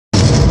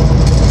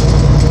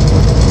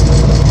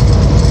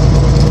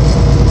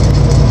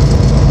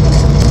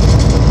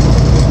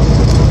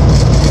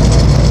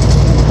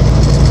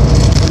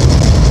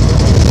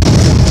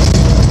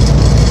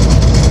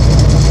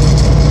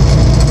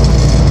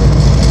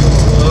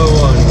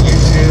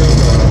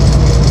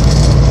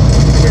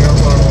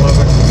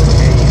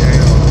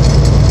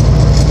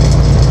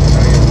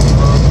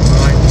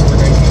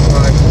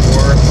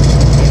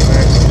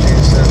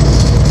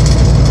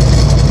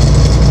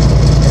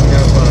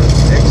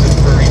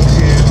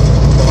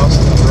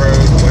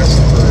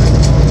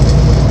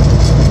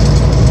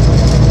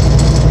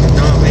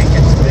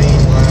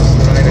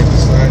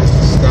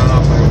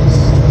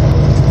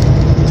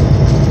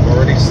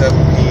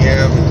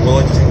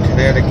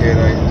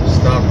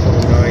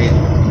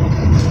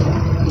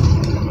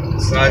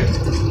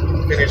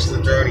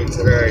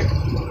today.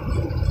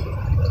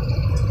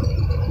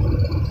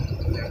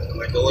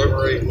 My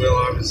delivery will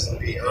obviously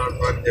be on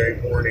Monday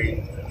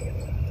morning.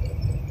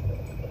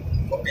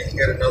 Hoping to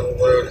get another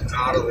load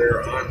out of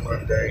there on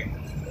Monday.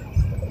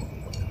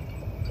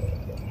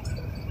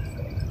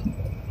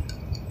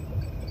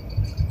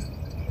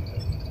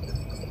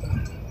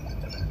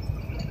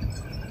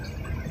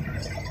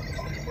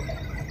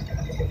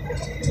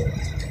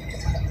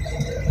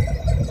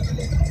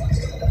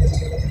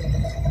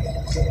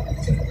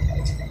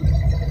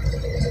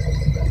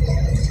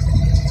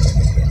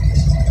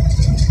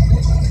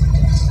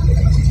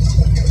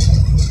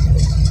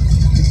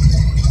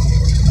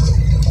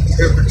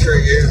 Temperature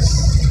is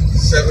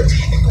 70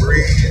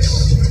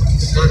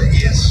 degrees. Sun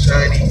is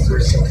shining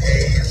through some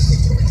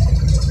haze.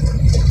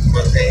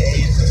 But the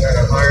haze is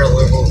at a higher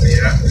level of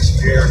the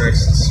atmosphere, and I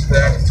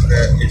suspect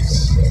that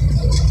it's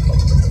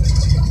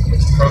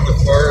from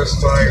the forest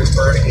fires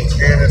burning in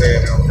Canada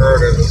and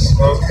Alberta. The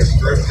smoke has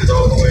drifted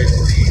all the way to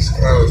the east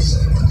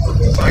coast from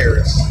the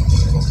fires.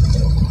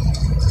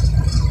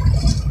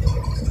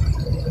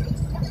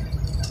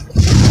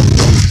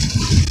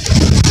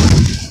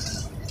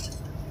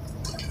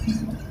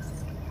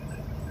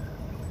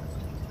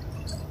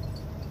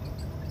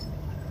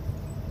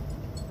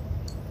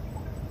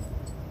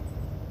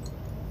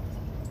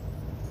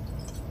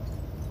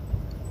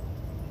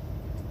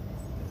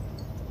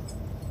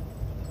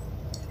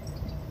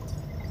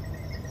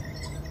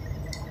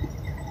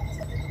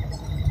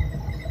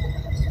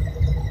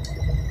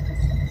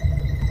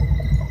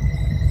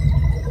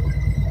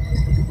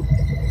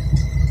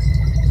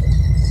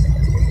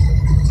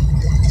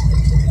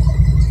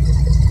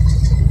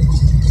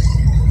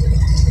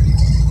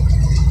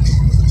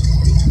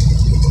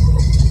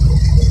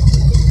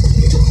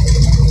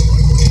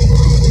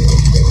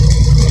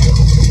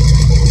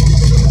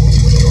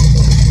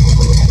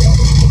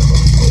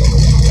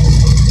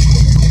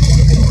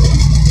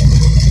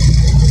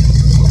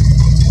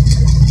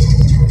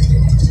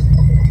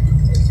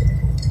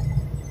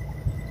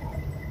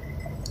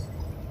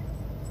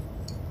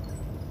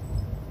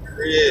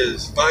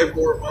 Is 5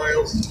 more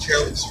miles to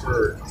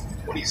Chelmsford,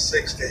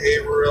 26 to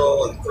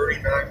Haverhill, and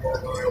 39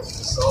 more miles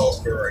to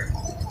Salisbury,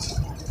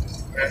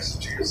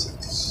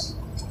 Massachusetts.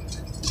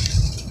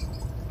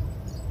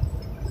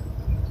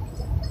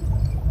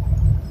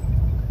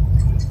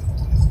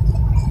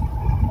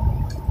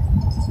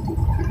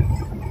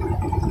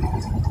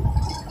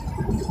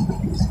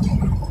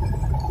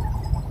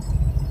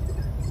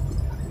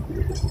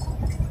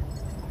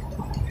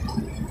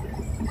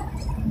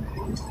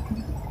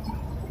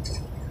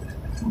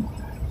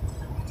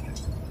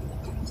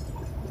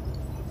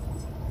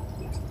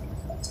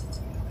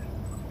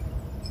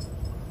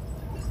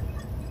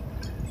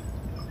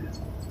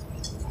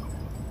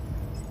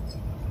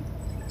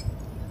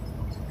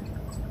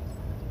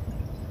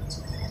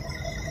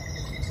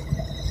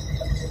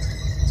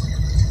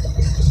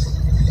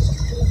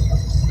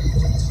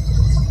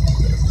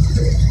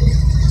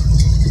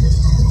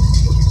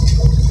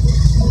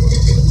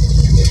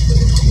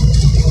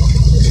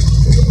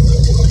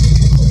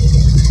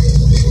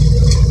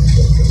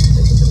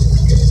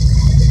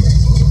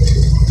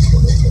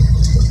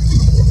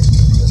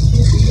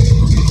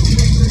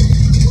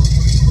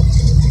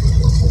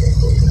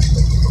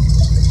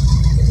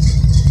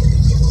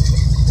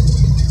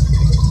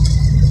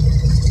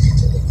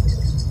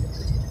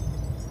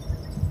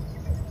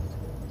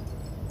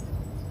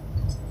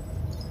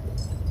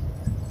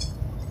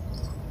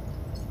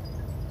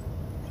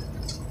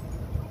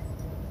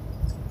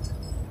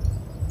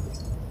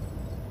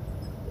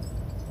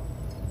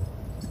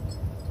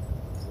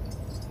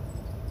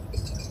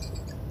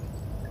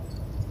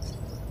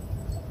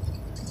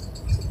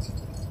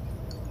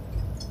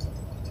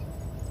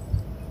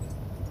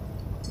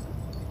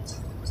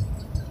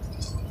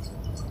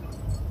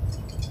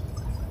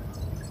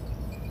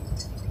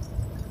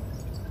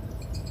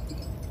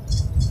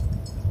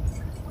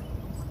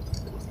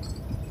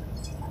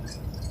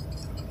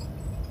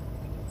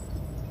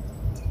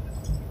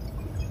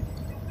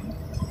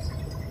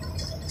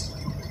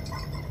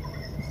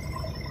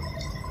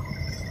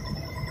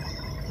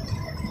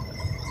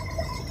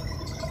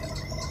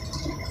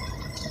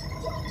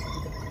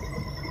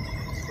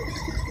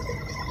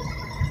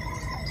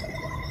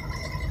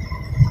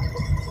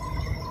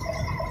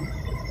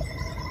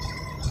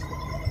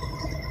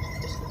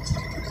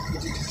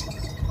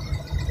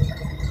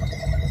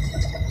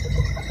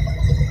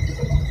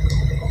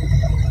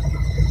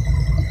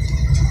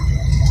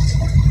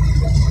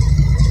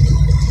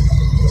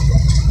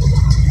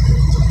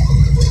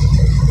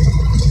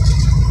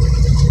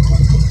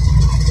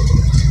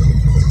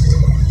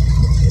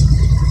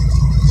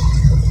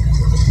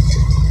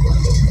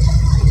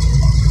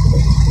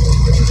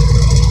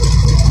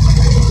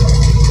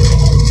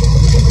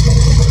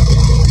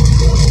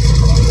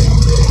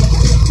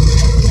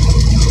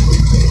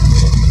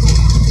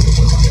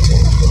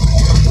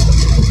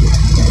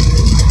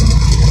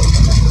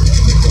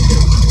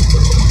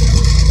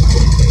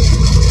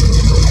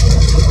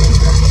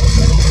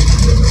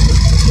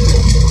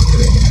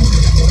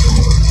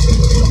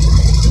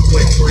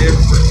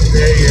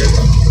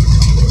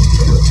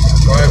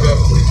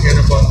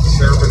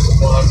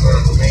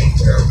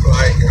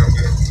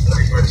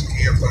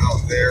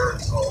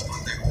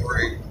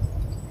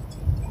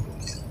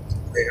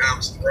 They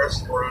have some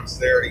restaurants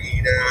there to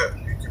eat at.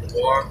 You can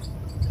walk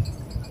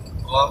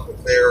off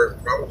of there,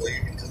 probably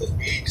even to the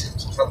beach.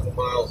 It's a couple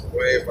miles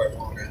away if I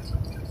wanted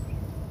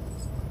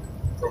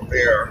from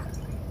there.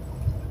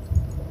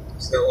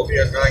 So that will be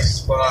a nice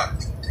spot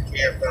to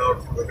camp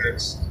out for the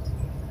next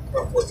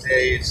couple of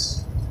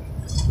days.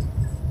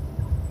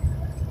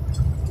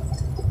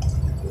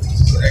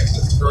 This is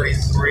exit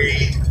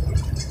 33,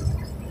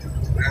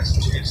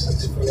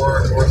 Massachusetts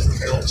 4, north of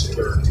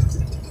Chelmsford.